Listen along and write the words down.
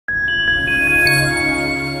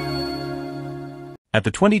At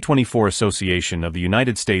the 2024 Association of the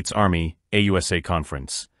United States Army, AUSA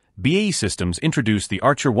Conference, BAE Systems introduced the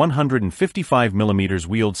Archer 155mm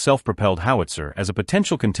wheeled self-propelled howitzer as a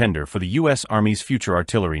potential contender for the U.S. Army's future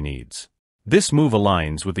artillery needs. This move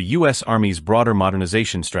aligns with the U.S. Army's broader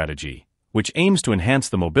modernization strategy, which aims to enhance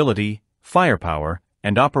the mobility, firepower,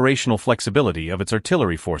 and operational flexibility of its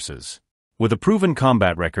artillery forces. With a proven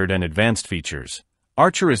combat record and advanced features,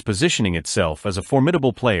 Archer is positioning itself as a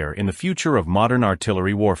formidable player in the future of modern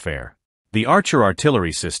artillery warfare. The Archer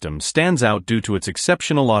artillery system stands out due to its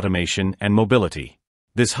exceptional automation and mobility.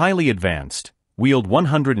 This highly advanced, wheeled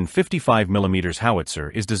 155mm howitzer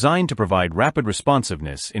is designed to provide rapid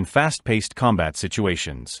responsiveness in fast-paced combat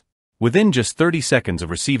situations. Within just 30 seconds of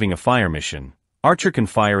receiving a fire mission, Archer can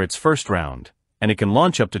fire its first round, and it can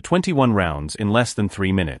launch up to 21 rounds in less than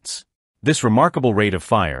 3 minutes. This remarkable rate of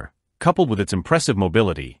fire, coupled with its impressive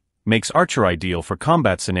mobility, makes Archer ideal for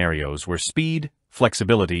combat scenarios where speed,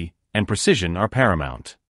 flexibility, and precision are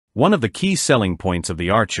paramount. One of the key selling points of the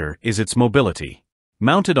Archer is its mobility.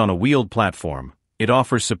 Mounted on a wheeled platform, it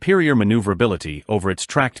offers superior maneuverability over its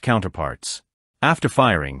tracked counterparts. After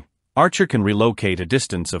firing, Archer can relocate a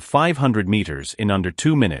distance of 500 meters in under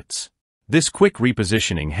 2 minutes. This quick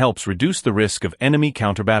repositioning helps reduce the risk of enemy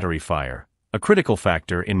counter-battery fire, a critical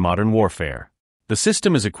factor in modern warfare. The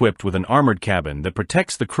system is equipped with an armored cabin that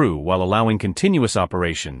protects the crew while allowing continuous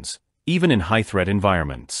operations, even in high-threat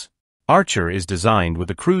environments. Archer is designed with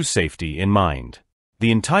the crew's safety in mind.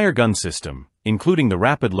 The entire gun system, including the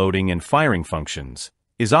rapid loading and firing functions,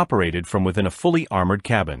 is operated from within a fully armored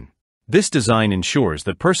cabin. This design ensures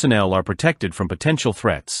that personnel are protected from potential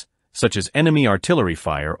threats, such as enemy artillery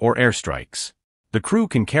fire or airstrikes. The crew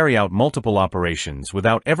can carry out multiple operations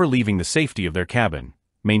without ever leaving the safety of their cabin,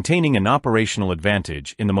 maintaining an operational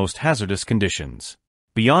advantage in the most hazardous conditions.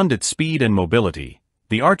 Beyond its speed and mobility,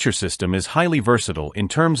 the Archer system is highly versatile in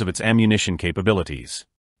terms of its ammunition capabilities.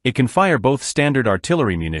 It can fire both standard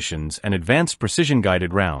artillery munitions and advanced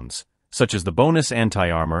precision-guided rounds, such as the bonus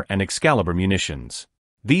anti-armor and Excalibur munitions.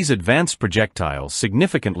 These advanced projectiles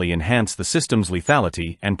significantly enhance the system's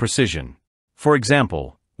lethality and precision. For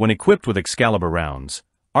example, when equipped with Excalibur rounds,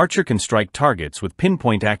 Archer can strike targets with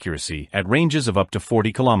pinpoint accuracy at ranges of up to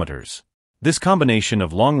 40 kilometers. This combination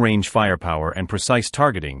of long-range firepower and precise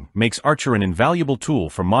targeting makes Archer an invaluable tool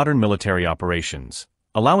for modern military operations,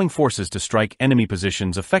 allowing forces to strike enemy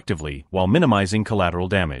positions effectively while minimizing collateral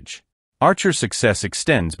damage. Archer's success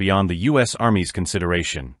extends beyond the U.S. Army's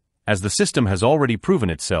consideration, as the system has already proven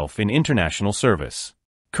itself in international service.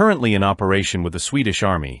 Currently in operation with the Swedish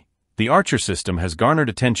Army, the Archer system has garnered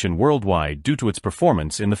attention worldwide due to its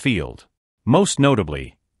performance in the field. Most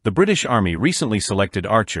notably, the British Army recently selected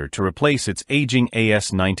Archer to replace its aging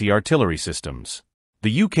AS-90 artillery systems.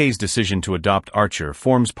 The UK's decision to adopt Archer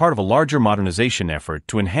forms part of a larger modernization effort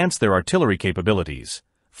to enhance their artillery capabilities,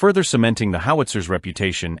 further cementing the howitzer's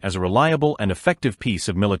reputation as a reliable and effective piece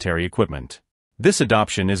of military equipment. This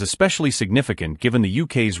adoption is especially significant given the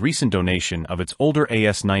UK's recent donation of its older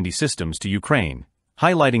AS-90 systems to Ukraine,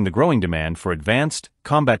 highlighting the growing demand for advanced,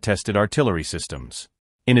 combat-tested artillery systems.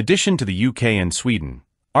 In addition to the UK and Sweden,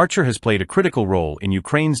 Archer has played a critical role in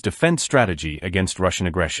Ukraine's defense strategy against Russian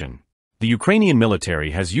aggression. The Ukrainian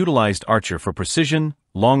military has utilized Archer for precision,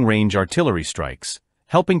 long-range artillery strikes,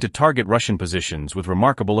 helping to target Russian positions with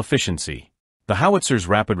remarkable efficiency. The howitzer's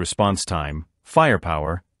rapid response time,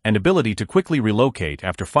 firepower, and ability to quickly relocate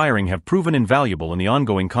after firing have proven invaluable in the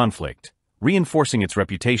ongoing conflict, reinforcing its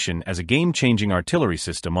reputation as a game-changing artillery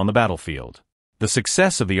system on the battlefield. The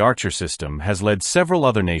success of the Archer system has led several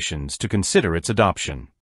other nations to consider its adoption.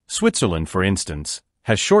 Switzerland, for instance,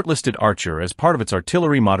 has shortlisted Archer as part of its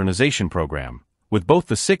artillery modernization program, with both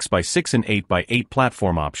the 6x6 and 8x8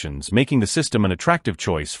 platform options making the system an attractive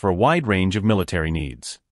choice for a wide range of military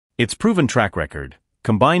needs. Its proven track record,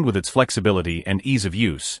 combined with its flexibility and ease of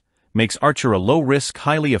use, makes Archer a low-risk,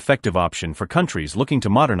 highly effective option for countries looking to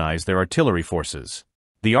modernize their artillery forces.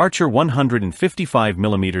 The Archer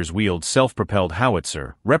 155mm wheeled self-propelled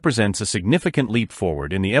howitzer represents a significant leap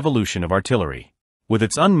forward in the evolution of artillery. With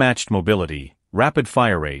its unmatched mobility, rapid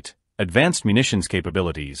fire rate, advanced munitions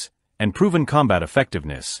capabilities, and proven combat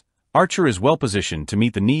effectiveness, Archer is well-positioned to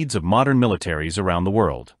meet the needs of modern militaries around the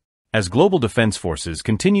world. As global defense forces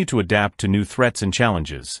continue to adapt to new threats and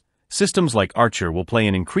challenges, systems like Archer will play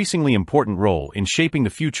an increasingly important role in shaping the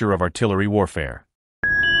future of artillery warfare.